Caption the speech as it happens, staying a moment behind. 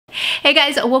Hey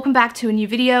guys, welcome back to a new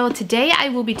video. Today I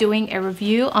will be doing a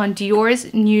review on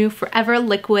Dior's new Forever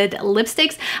Liquid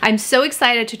lipsticks. I'm so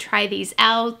excited to try these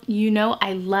out. You know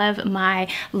I love my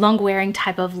long wearing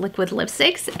type of liquid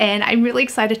lipsticks and I'm really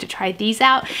excited to try these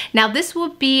out. Now this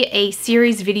will be a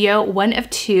series video, one of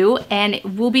two, and it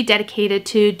will be dedicated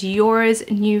to Dior's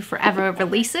new Forever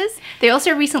releases. They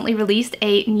also recently released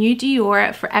a new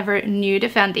Dior Forever Nude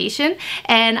foundation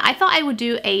and I thought I would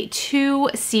do a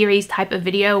two series type of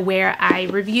video where I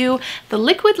review the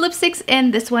liquid lipsticks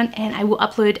in this one and I will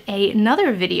upload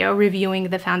another video reviewing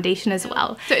the foundation as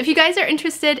well. So if you guys are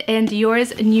interested in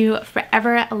Dior's new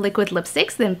Forever liquid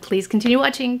lipsticks, then please continue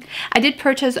watching. I did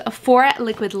purchase 4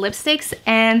 liquid lipsticks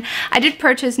and I did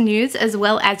purchase nudes as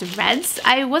well as reds.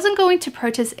 I wasn't going to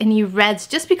purchase any reds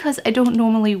just because I don't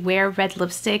normally wear red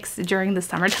lipsticks during the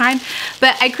summertime,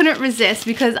 but I couldn't resist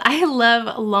because I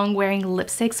love long wearing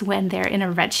lipsticks when they're in a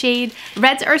red shade.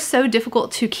 Reds are so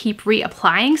difficult to keep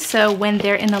reapplying, so when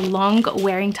they're in a long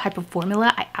wearing type of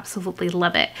formula, I absolutely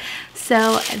love it.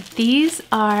 So these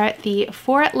are the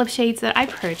 4 lip shades that I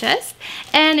purchased,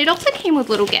 and it also came with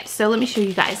little gifts. So let me show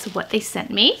you guys what they sent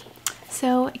me.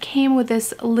 So it came with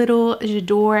this little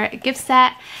J'adore gift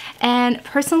set, and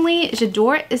personally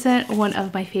J'adore isn't one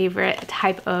of my favorite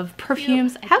type of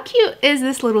perfumes. How cute is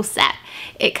this little set?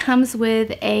 It comes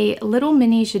with a little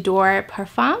mini J'adore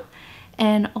parfum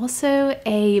and also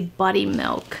a body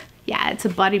milk. Yeah, it's a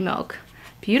body milk.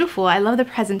 Beautiful. I love the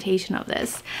presentation of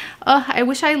this. Oh, I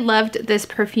wish I loved this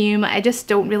perfume. I just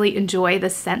don't really enjoy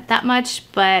the scent that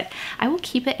much, but I will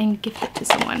keep it and gift it to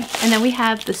someone. And then we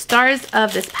have the stars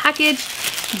of this package,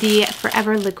 the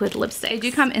Forever Liquid lipstick. They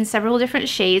do come in several different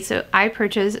shades, so I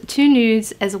purchased 2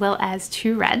 nudes as well as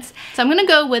 2 reds. So I'm gonna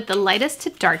go with the lightest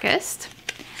to darkest.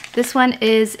 This one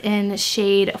is in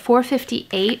shade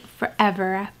 458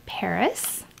 Forever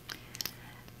Paris.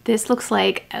 This looks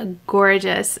like a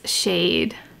gorgeous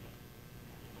shade.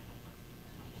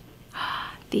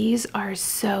 These are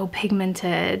so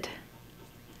pigmented.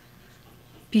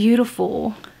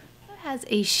 Beautiful. It has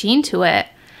a sheen to it.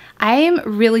 I am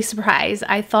really surprised.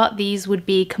 I thought these would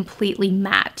be completely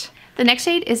matte. The next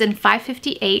shade is in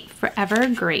 558 Forever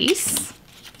Grace.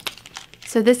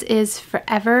 So this is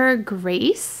Forever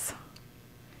Grace.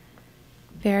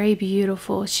 Very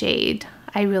beautiful shade.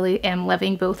 I really am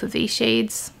loving both of these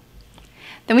shades.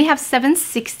 Then we have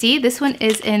 760. This one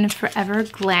is in Forever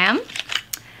Glam.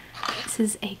 This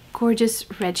is a gorgeous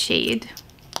red shade.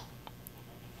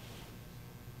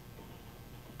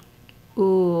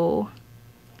 Ooh.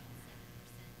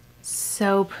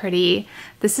 So pretty.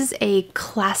 This is a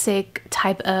classic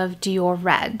type of Dior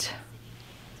red.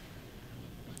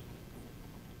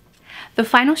 The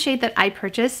final shade that I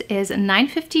purchased is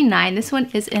 959. This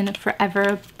one is in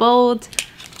Forever Bold.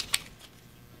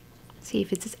 Let's see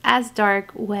if it's as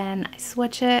dark when I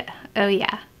swatch it. Oh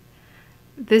yeah.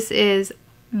 This is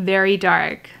very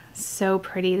dark. So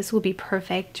pretty. This will be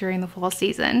perfect during the fall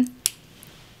season.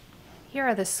 Here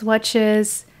are the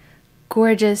swatches.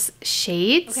 Gorgeous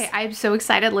shades. Okay, I'm so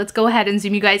excited. Let's go ahead and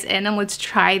zoom you guys in and let's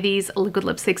try these liquid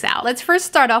lipsticks out. Let's first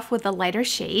start off with the lighter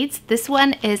shades. This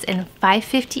one is in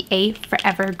 558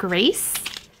 Forever Grace.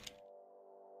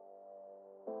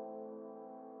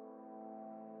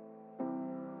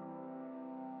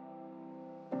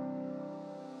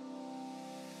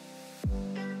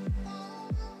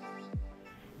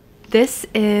 This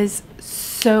is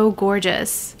so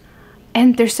gorgeous.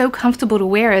 And they're so comfortable to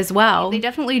wear as well. They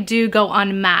definitely do go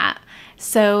on matte,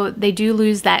 so they do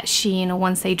lose that sheen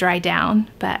once they dry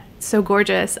down, but so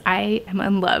gorgeous. I am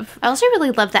in love. I also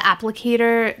really love the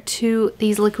applicator to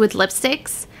these liquid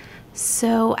lipsticks.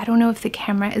 So I don't know if the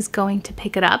camera is going to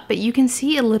pick it up, but you can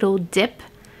see a little dip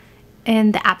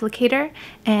in the applicator,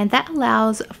 and that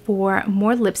allows for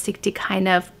more lipstick to kind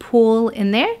of pool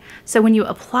in there. So when you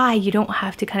apply, you don't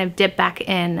have to kind of dip back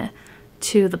in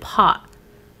to the pot.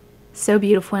 So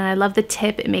beautiful, and I love the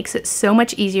tip. It makes it so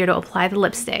much easier to apply the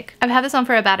lipstick. I've had this on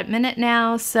for about a minute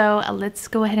now, so let's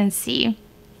go ahead and see.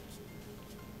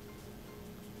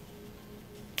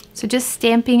 So just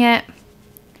stamping it,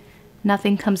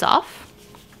 nothing comes off.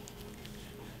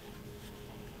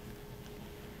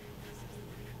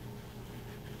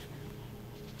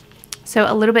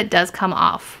 So a little bit does come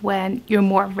off when you're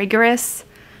more rigorous.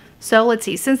 So let's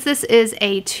see, since this is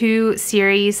a 2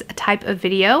 series type of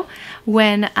video,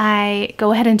 when I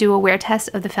go ahead and do a wear test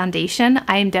of the foundation,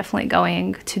 I am definitely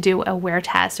going to do a wear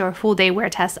test or a full day wear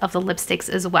test of the lipsticks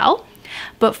as well.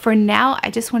 But for now,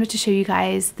 I just wanted to show you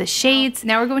guys the shades.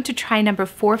 Now we're going to try number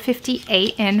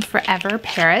 458 in Forever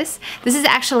Paris. This is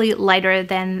actually lighter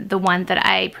than the one that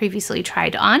I previously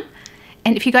tried on.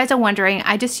 And if you guys are wondering,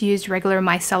 I just used regular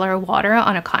micellar water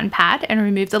on a cotton pad and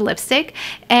removed the lipstick.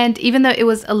 And even though it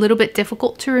was a little bit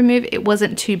difficult to remove, it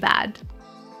wasn't too bad.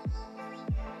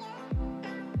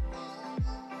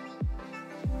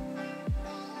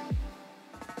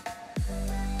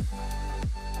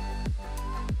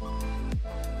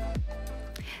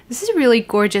 This is a really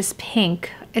gorgeous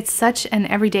pink. It's such an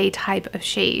everyday type of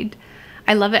shade.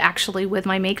 I love it actually with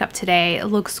my makeup today. It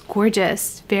looks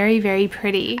gorgeous, very, very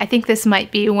pretty. I think this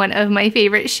might be one of my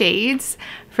favorite shades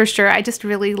for sure. I just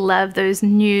really love those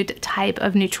nude type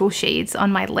of neutral shades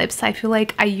on my lips. I feel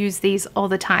like I use these all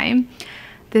the time.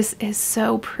 This is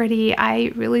so pretty.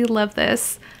 I really love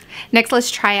this. Next, let's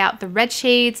try out the red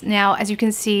shades. Now, as you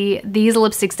can see, these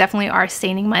lipsticks definitely are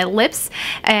staining my lips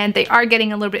and they are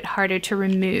getting a little bit harder to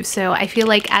remove. So I feel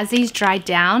like as these dry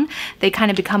down, they kind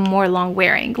of become more long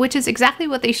wearing, which is exactly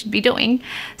what they should be doing.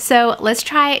 So let's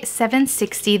try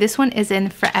 760. This one is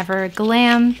in Forever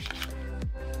Glam.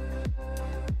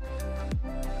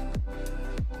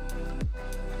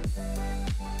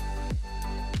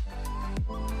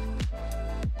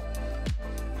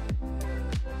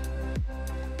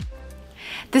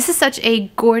 This is such a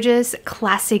gorgeous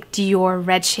classic Dior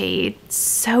red shade.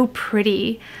 So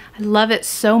pretty. I love it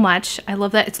so much. I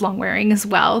love that it's long wearing as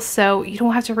well, so you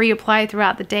don't have to reapply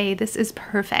throughout the day. This is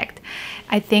perfect.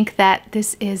 I think that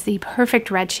this is the perfect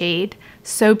red shade.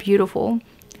 So beautiful.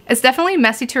 It's definitely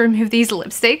messy to remove these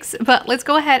lipsticks, but let's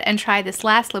go ahead and try this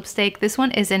last lipstick. This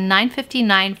one is in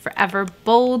 959 Forever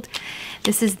Bold.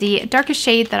 This is the darkest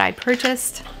shade that I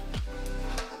purchased.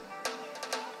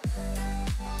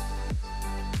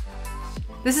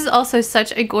 This is also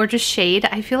such a gorgeous shade.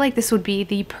 I feel like this would be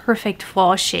the perfect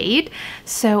fall shade.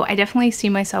 So I definitely see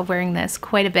myself wearing this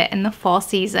quite a bit in the fall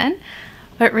season.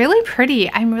 But really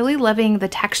pretty. I'm really loving the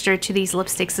texture to these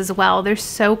lipsticks as well. They're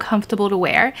so comfortable to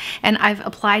wear. And I've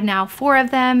applied now 4 of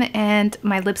them and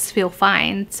my lips feel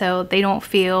fine. So they don't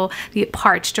feel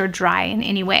parched or dry in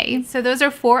any way. So those are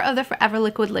 4 of the Forever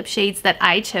Liquid lip shades that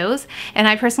I chose. And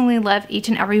I personally love each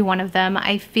and every one of them.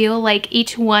 I feel like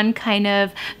each one kind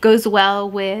of goes well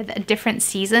with different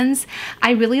seasons.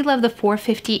 I really love the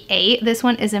 458. This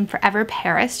one is in Forever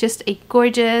Paris. Just a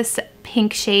gorgeous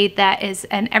pink shade that is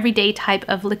an everyday type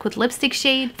of liquid lipstick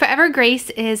shade. Forever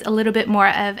Grace is a little bit more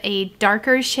of a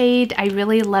darker shade. I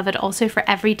really love it also for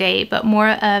everyday, but more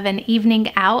of an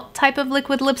evening out type of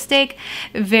liquid lipstick.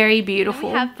 Very beautiful.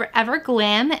 And we have Forever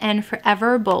Glam and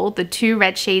Forever Bold, the 2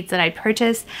 red shades that I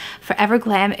purchased. Forever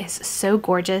Glam is so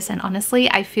gorgeous, and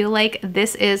honestly, I feel like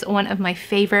this is one of my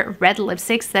favorite red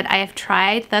lipsticks that I have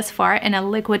tried thus far in a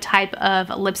liquid type of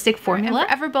lipstick formula. And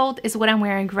Forever Bold is what I'm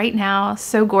wearing right now.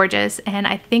 So gorgeous. And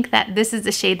I think that this is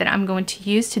the shade that I'm going to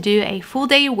use to do a full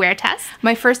day wear test.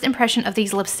 My first impression of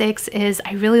these lipsticks is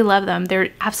I really love them.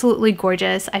 They're absolutely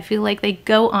gorgeous. I feel like they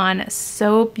go on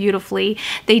so beautifully.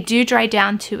 They do dry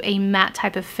down to a matte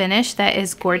type of finish that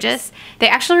is gorgeous. They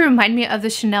actually remind me of the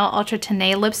Chanel Ultra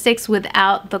Tené lipsticks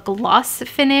without the gloss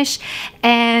finish,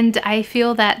 and I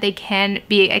feel that they can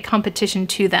be a competition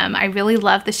to them. I really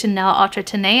love the Chanel Ultra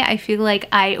Tené. I feel like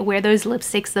I wear those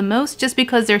lipsticks the most just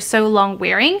because they're so long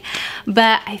wearing.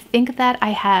 But I think that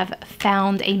I have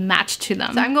found a match to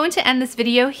them. So I'm going to end this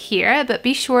video here, but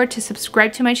be sure to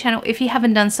subscribe to my channel if you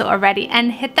haven't done so already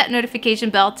and hit that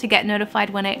notification bell to get notified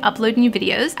when I upload new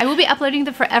videos. I will be uploading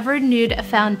the Forever Nude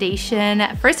Foundation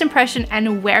first impression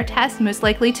and wear test most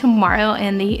likely tomorrow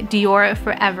in the Dior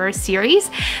Forever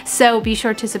series. So be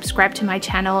sure to subscribe to my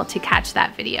channel to catch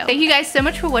that video. Thank you guys so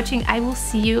much for watching. I will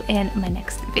see you in my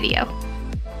next video.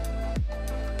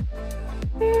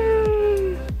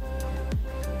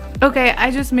 Okay, I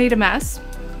just made a mess.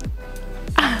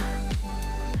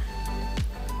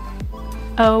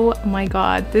 Oh my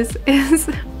god, this is